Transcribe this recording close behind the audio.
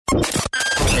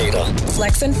Cater.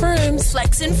 Flex and Frooms.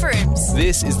 Flex and Frooms.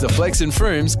 This is the Flex and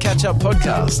Frooms Catch-Up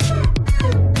Podcast.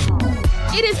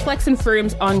 It is Flex and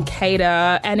Frooms on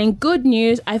Cater, and in good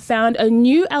news, I found a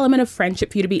new element of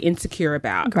friendship for you to be insecure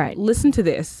about. Great. Listen to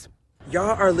this. Y'all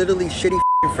are literally shitty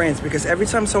friends because every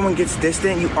time someone gets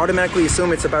distant, you automatically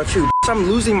assume it's about you. I'm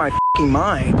losing my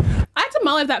mind. I had to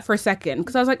mull over that for a second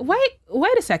because I was like,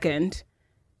 wait a second.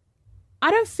 I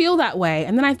don't feel that way.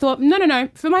 And then I thought, no.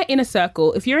 For my inner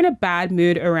circle, if you're in a bad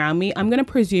mood around me, I'm going to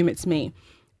presume it's me.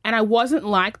 And I wasn't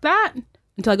like that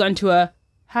until I got into a,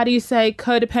 how do you say,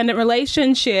 codependent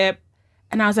relationship.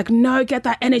 And I was like, no, get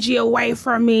that energy away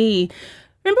from me.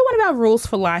 Remember one of our rules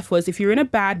for life was if you're in a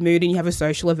bad mood and you have a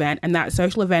social event and that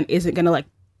social event isn't going to like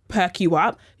perk you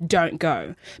up, don't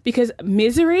go. Because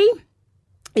misery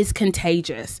is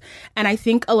contagious. And I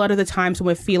think a lot of the times when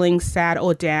we're feeling sad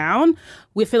or down,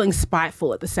 we're feeling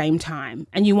spiteful at the same time.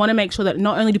 And you want to make sure that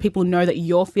not only do people know that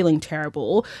you're feeling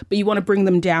terrible, but you want to bring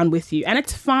them down with you. And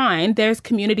it's fine. There's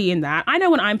community in that. I know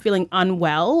when I'm feeling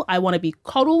unwell, I want to be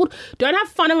coddled. Don't have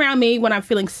fun around me when I'm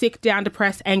feeling sick, down,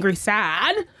 depressed, angry,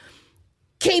 sad.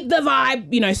 Keep the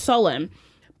vibe, solemn.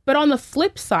 But on the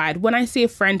flip side, when I see a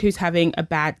friend who's having a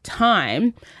bad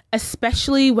time,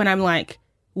 especially when I'm like,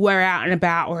 we're out and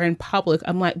about or in public,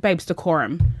 I'm like, babes,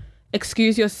 decorum.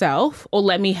 Excuse yourself or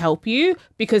let me help you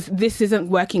because this isn't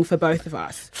working for both of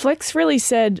us. Flex really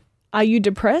said, are you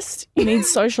depressed? You need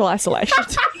social isolation.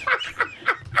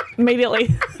 Immediately.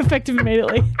 Effective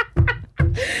immediately.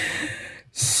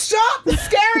 Stop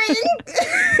scaring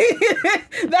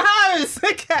the house,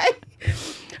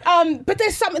 okay? But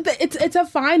there's something that it's a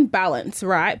fine balance,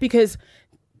 right? Because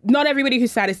not everybody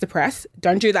who's sad is depressed.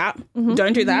 Don't do that.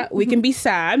 Don't do that. We can be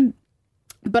sad,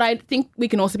 but I think we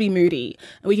can also be moody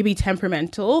and we can be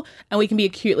temperamental and we can be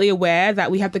acutely aware that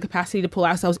we have the capacity to pull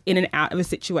ourselves in and out of a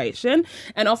situation.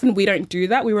 And often we don't do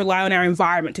that. We rely on our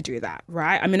environment to do that,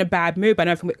 right? I'm in a bad mood, but I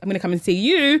know if I'm going to come and see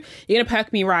you, you're going to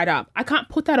perk me right up. I can't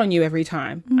put that on you every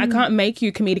time. I can't make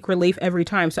you comedic relief every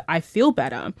time so I feel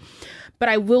better. But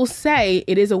I will say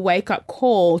it is a wake-up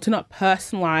call to not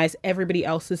personalize everybody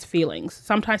else's feelings.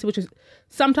 Sometimes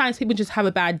people just have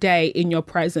a bad day in your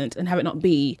present and have it not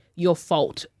be your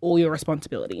fault or your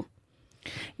responsibility.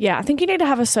 Yeah, I think you need to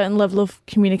have a certain level of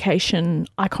communication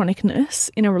iconicness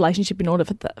in a relationship in order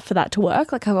for that to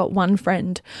work. Like I've got one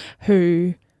friend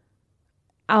who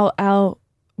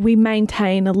we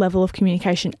maintain a level of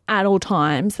communication at all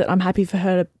times that I'm happy for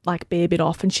her to like be a bit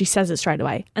off and she says it straight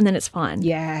away and then it's fine.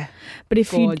 Yeah. But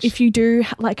if you do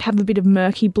like have a bit of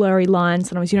murky, blurry lines,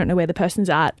 sometimes you don't know where the person's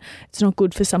at, it's not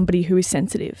good for somebody who is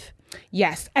sensitive.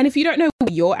 Yes. And if you don't know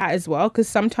where you're at as well, because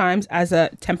sometimes as a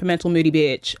temperamental moody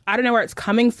bitch, I don't know where it's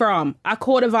coming from. I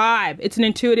caught a vibe. It's an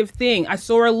intuitive thing. I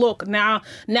saw a look. Now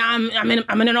I'm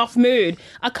in an off mood.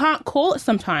 I can't call it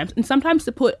sometimes. And sometimes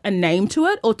to put a name to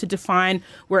it or to define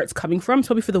where it's coming from is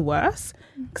probably for the worse.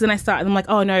 Because then I start and I'm like,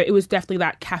 oh no, it was definitely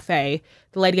that cafe.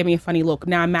 The lady gave me a funny look.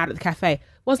 Now I'm mad at the cafe.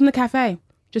 Wasn't the cafe.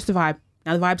 Just a vibe.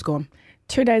 Now the vibe's gone.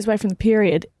 2 days away from the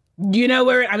period. You know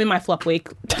where I'm in my flop week.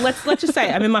 Let's just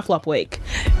say I'm in my flop week.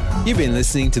 You've been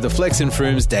listening to the Flex and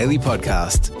Frooms Daily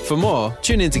Podcast. For more,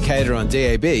 tune in to Cater on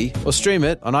DAB or stream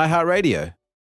it on iHeartRadio.